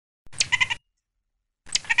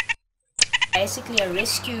basically a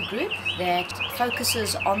rescue group that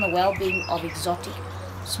focuses on the well-being of exotic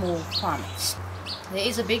small primates. There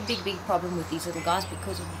is a big problem with these little guys,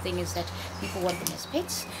 because of the thing is that people want them as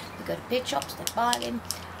pets. They go to pet shops, they buy them.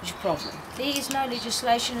 Huge problem. There is no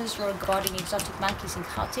legislation regarding exotic monkeys in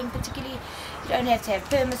Gauteng particularly. You don't have to have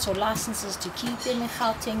permits or licenses to keep them in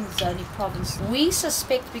Gauteng. It's the only province. We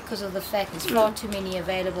suspect, because of the fact there's far too many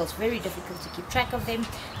available, it's very difficult to keep track of them.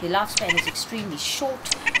 Their lifespan is extremely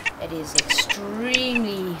short. It is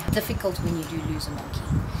extremely difficult when you do lose a monkey.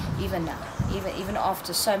 Even now, even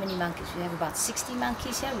after so many monkeys, we have about 60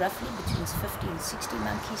 monkeys here, roughly between 50 and 60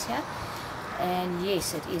 monkeys here. And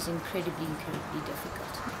yes, it is incredibly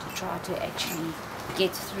difficult to try to actually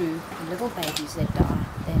get through the little babies that die.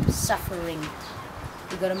 They're suffering.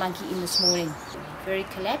 We got a monkey in this morning, very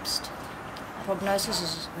collapsed. Prognosis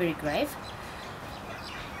is very grave.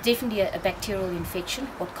 Definitely a bacterial infection.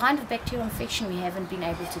 What kind of bacterial infection we haven't been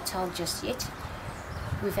able to tell just yet.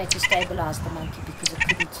 We've had to stabilize the monkey because it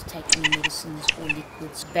couldn't take any medicines or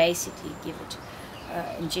liquids. Basically give it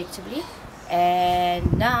injectably.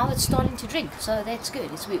 And now it's starting to drink, so that's good.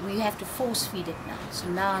 We have to force feed it now. So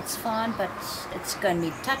now it's fine, but it's going to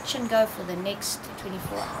be touch and go for the next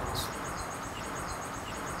 24 hours.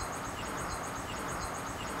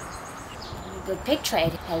 The pet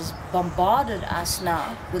trade has bombarded us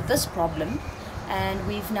now with this problem, and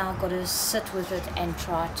we've now got to sit with it and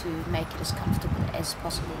try to make it as comfortable as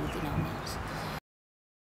possible within our means.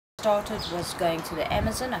 Started was going to the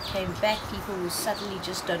Amazon. I came back, people were suddenly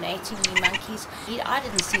just donating me monkeys. I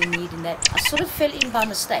didn't see a need in that. I sort of fell in by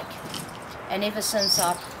mistake, and ever since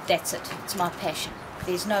that's it. It's my passion.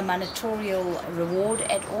 There's no monetary reward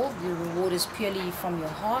at all. The reward is purely from your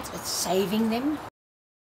heart. It's saving them.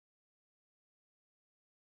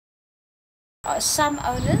 Some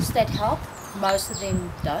owners that help, most of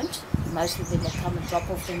them don't. Most of them, they come and drop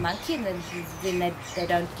off their monkey, and then they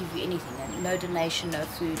don't give you anything. No donation, no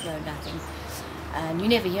food, no nothing. And you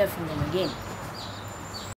never hear from them again.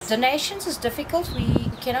 Donations is difficult.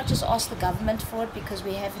 We cannot just ask the government for it, because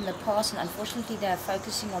we have in the past, and unfortunately they are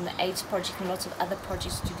focusing on the AIDS project and lots of other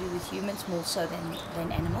projects to do with humans more so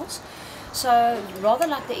than animals. So rather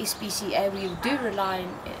like the SPCA, we do rely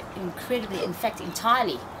incredibly, in fact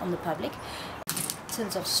entirely, on the public.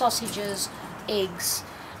 Tins of sausages, eggs,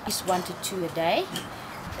 at least 1 to 2 a day.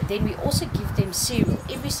 Then we also give them cereal.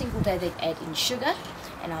 Every single day they add in sugar,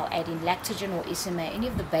 and I'll add in lactogen or SMA, any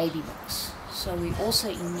of the baby milks. So we're also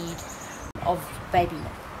in need of baby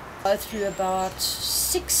milk. Go through about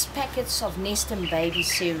 6 packets of Nest and Baby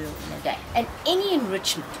cereal in a day. And any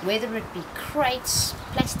enrichment, whether it be crates,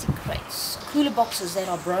 plastic crates, cooler boxes that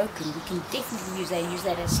are broken, we can definitely use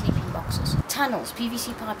that as sleeping boxes. Tunnels,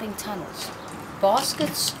 PVC piping tunnels.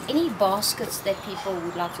 Baskets, any baskets that people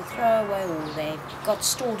would like to throw away, or they've got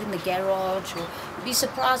stored in the garage, or you'd be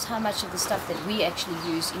surprised how much of the stuff that we actually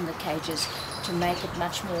use in the cages to make it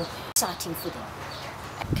much more exciting for them.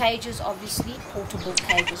 Cages, obviously, portable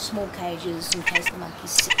cages, small cages in case the monkey's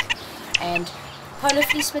sick. And polar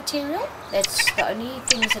fleece material, that's the only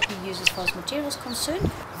things that we use as far as material is concerned.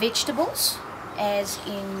 Vegetables, as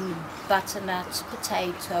in butternuts,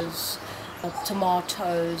 potatoes,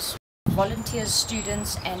 tomatoes. Volunteers,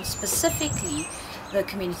 students, and specifically the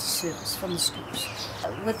community service from the schools.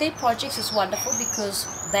 With their projects, it's wonderful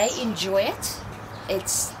because they enjoy it.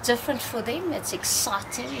 It's different for them, it's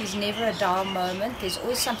exciting, there's never a dull moment, there's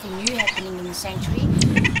always something new happening in the sanctuary.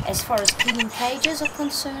 As far as cleaning cages are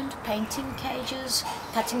concerned, painting cages,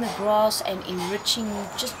 cutting the grass and enriching,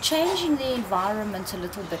 just changing the environment a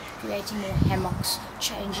little bit, creating more hammocks,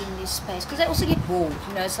 changing their space, because they also get bored,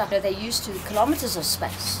 it's like they're used to kilometers of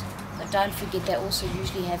space. But don't forget, they also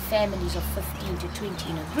usually have families of 15 to 20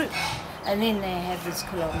 in a group. And then they have these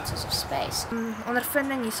kilometers of space.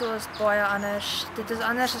 Ondervinding hierso is baie anders. Dit is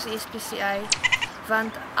anders as SPCA,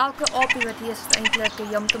 want elke aapie wat hier is eintlik 'n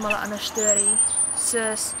heeltemal 'n ander storie.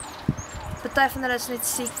 Soos party van hulle is net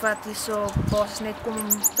siek wat hierso basies net kom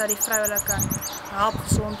dat die vrou hulle kan help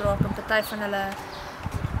gesond raak, en party van hulle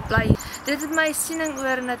bly. Dit het my siening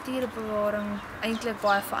oor natuurbewaring eintlik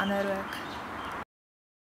baie verander ook.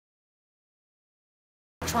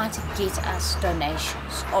 Trying to get us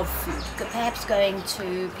donations of food, perhaps going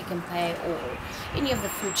to Pick n Pay or any of the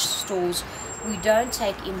food stores. We don't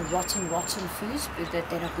take in rotten foods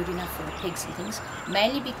that are good enough for the pigs and things,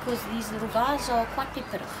 mainly because these little guys are quite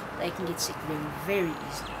pepperig. They can get sick very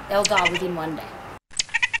easily. They'll die within 1 day.